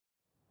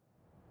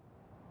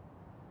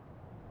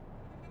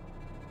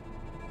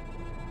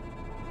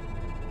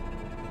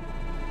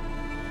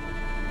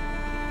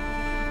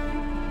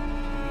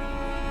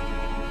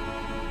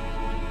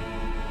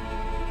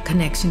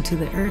connection to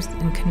the earth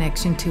and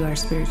connection to our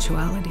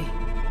spirituality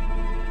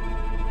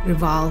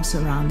revolves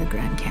around the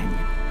Grand Canyon.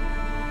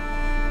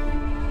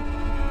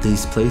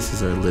 These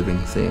places are living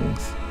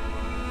things.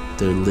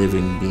 They're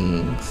living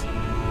beings.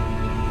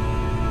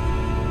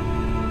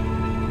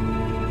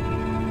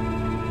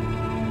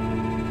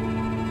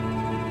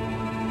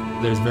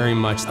 There's very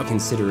much a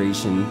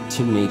consideration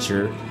to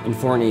nature and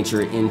for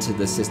nature into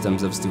the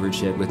systems of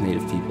stewardship with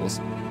Native peoples.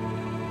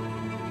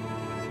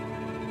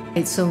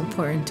 It's so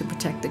important to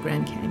protect the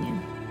Grand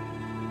Canyon.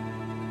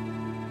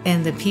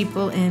 And the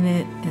people in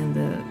it, and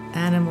the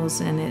animals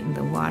in it, and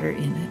the water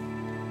in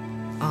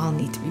it, all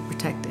need to be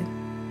protected.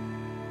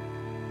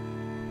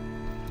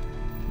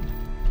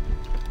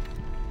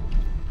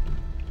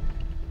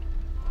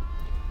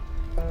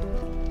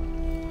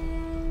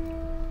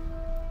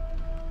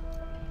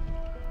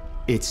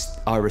 It's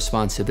our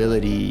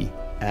responsibility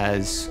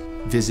as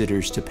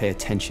visitors to pay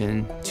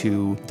attention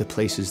to the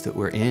places that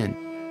we're in.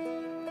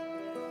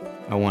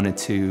 I wanted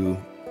to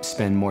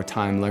spend more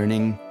time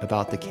learning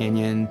about the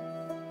canyon,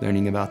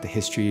 learning about the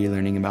history,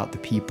 learning about the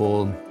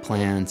people,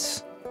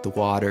 plants, the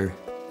water.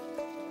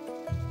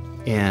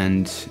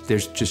 And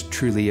there's just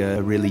truly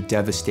a really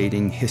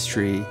devastating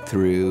history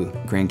through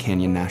Grand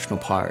Canyon National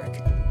Park.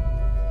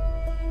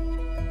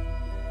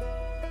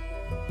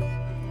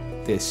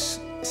 This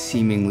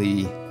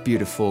seemingly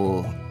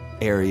beautiful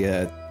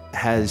area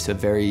has a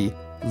very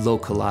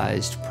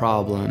localized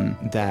problem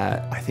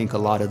that I think a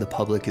lot of the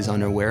public is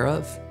unaware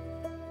of.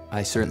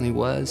 I certainly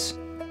was,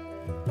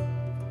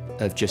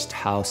 of just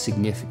how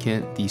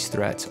significant these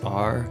threats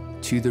are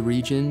to the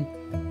region.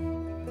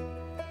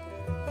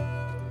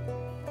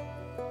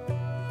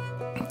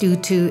 Due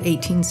to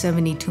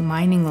 1872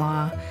 mining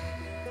law,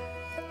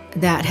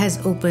 that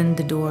has opened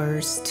the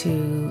doors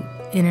to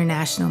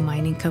international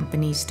mining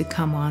companies to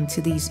come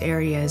onto these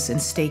areas and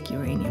stake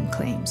uranium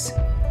claims.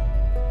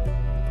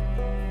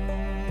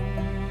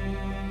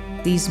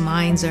 These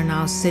mines are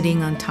now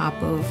sitting on top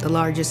of the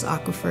largest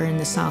aquifer in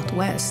the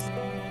Southwest.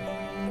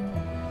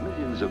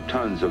 Millions of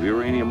tons of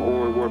uranium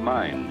ore were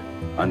mined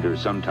under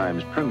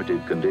sometimes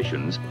primitive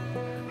conditions,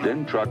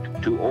 then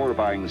trucked to ore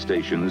buying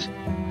stations.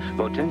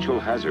 Potential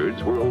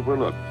hazards were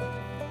overlooked.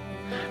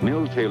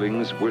 Mill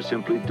tailings were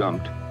simply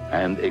dumped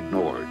and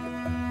ignored.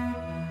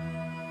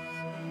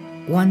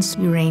 Once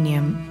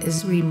uranium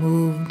is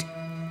removed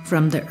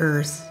from the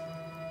earth,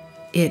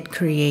 it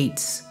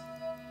creates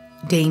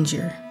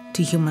danger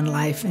to human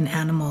life and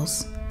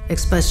animals,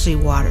 especially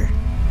water.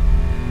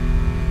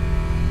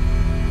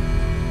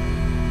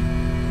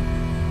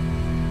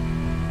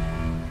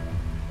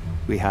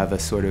 We have a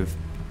sort of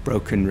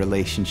broken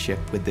relationship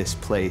with this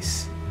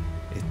place.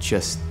 It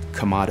just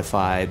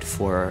commodified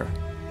for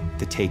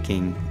the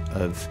taking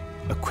of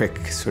a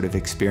quick sort of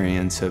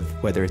experience of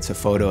whether it's a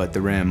photo at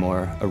the rim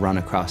or a run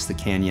across the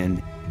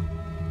canyon.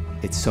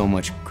 It's so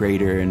much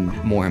greater and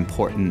more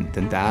important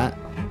than that.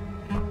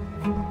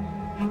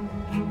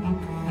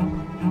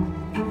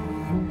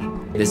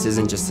 This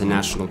isn't just a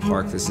national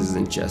park, this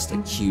isn't just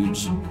a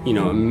huge,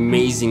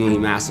 amazingly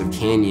massive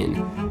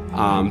canyon,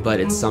 but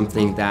it's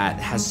something that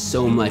has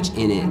so much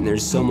in it, and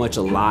there's so much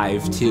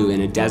alive too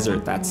in a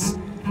desert that's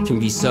can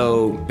be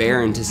so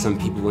barren to some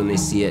people when they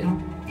see it.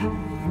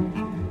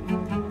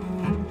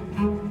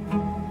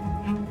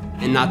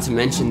 And not to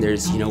mention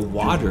there's,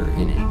 water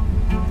in it.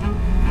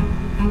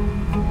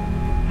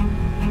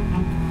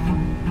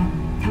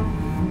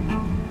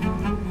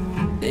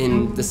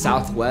 In the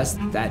Southwest,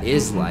 that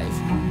is life.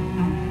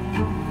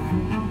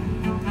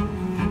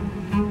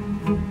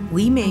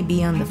 We may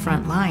be on the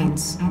front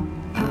lines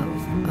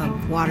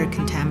of water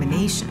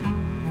contamination,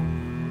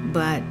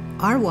 but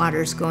our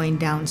water's going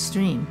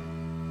downstream,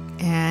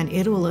 and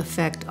it will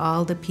affect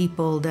all the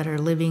people that are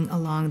living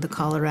along the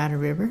Colorado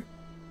River.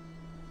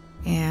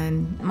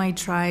 And my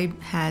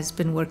tribe has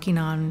been working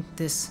on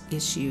this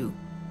issue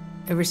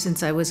ever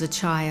since I was a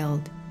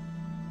child.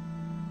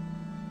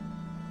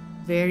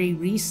 Very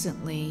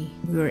recently,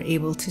 we were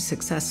able to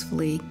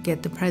successfully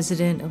get the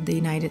President of the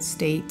United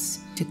States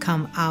to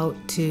come out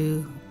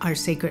to our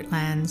sacred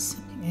lands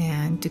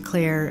and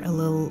declare a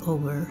little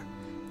over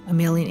 1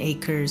 million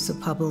acres of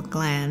public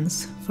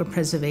lands for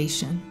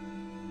preservation.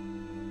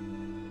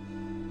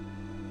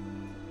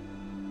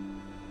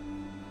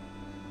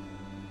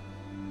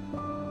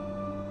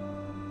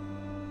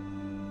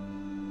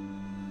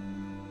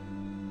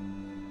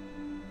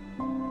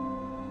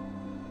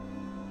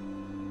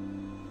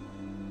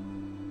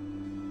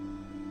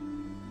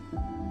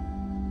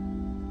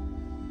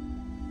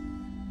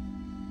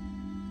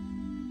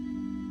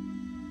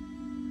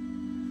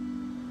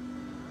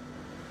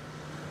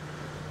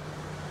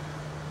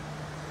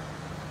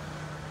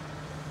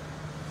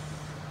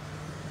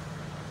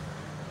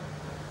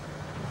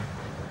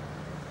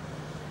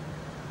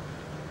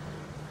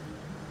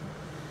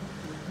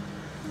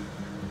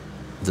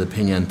 The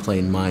Pinyon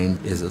Plain Mine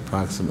is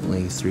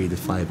approximately 3 to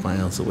 5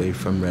 miles away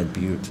from Red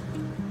Butte.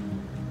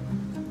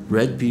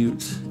 Red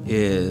Butte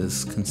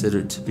is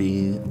considered to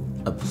be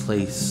a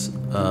place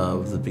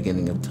of the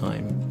beginning of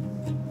time.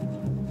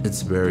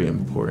 It's very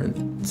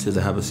important to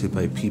the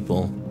Havasupai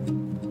people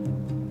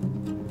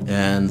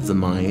and the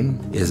mine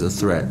is a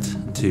threat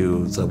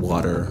to the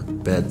water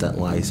bed that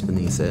lies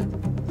beneath it.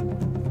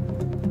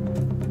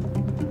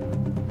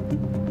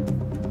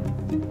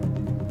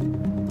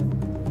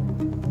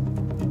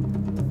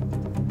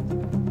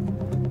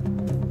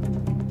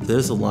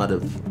 There's a lot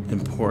of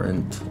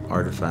important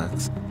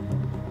artifacts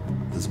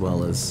as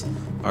well as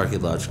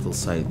archaeological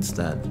sites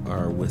that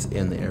are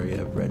within the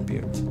area of Red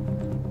Butte.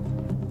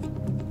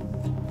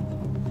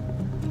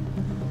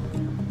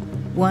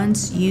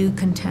 Once you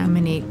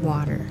contaminate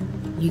water,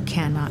 you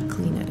cannot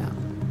clean it up.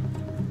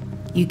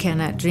 You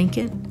cannot drink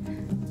it,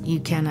 you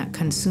cannot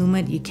consume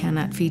it, you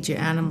cannot feed your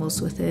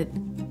animals with it.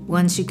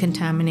 Once you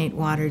contaminate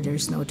water,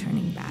 there's no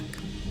turning back.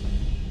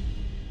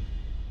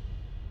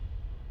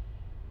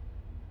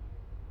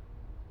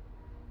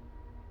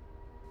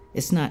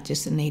 It's not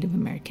just a Native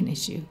American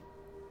issue.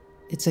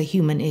 It's a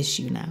human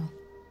issue now.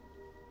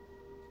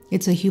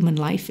 It's a human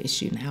life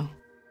issue now.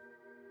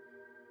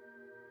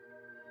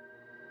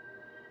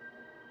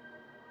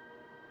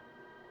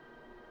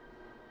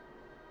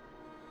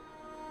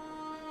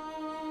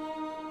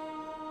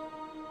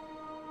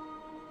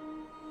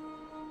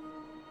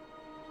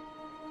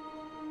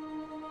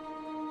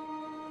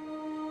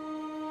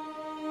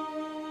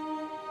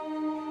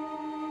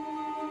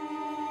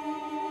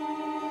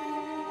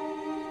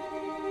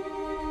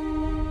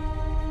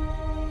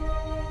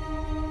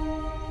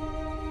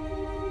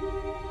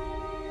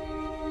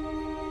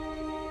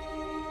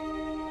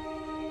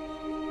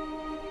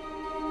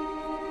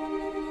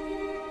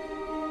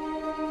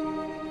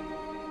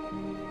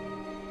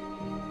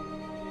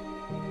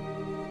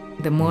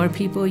 The more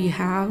people you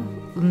have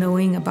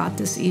knowing about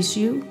this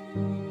issue,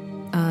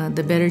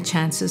 the better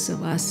chances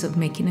of us of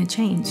making a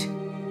change.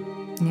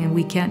 And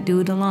we can't do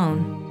it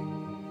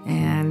alone.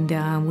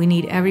 And we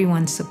need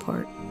everyone's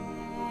support.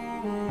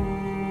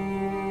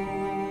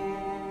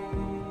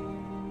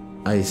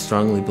 I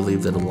strongly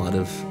believe that a lot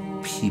of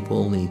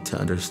people need to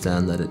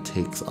understand that it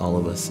takes all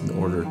of us in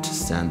order to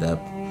stand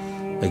up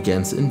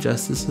against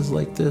injustices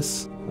like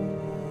this.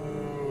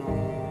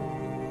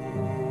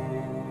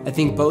 I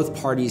think both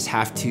parties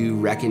have to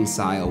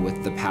reconcile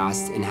with the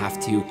past and have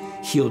to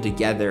heal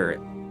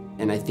together.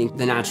 And I think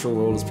the natural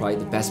world is probably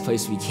the best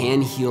place we can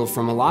heal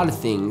from a lot of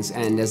things,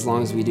 and as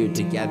long as we do it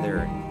together.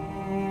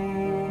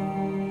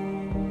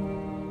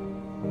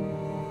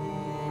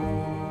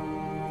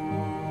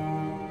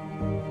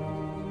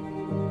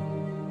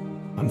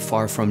 I'm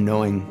far from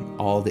knowing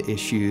all the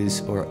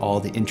issues or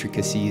all the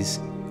intricacies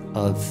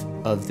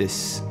of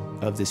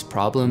this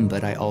problem,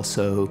 but I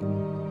also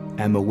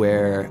am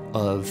aware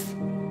of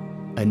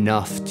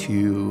enough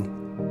to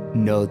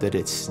know that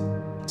it's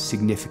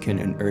significant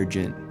and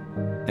urgent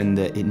and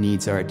that it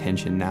needs our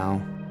attention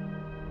now.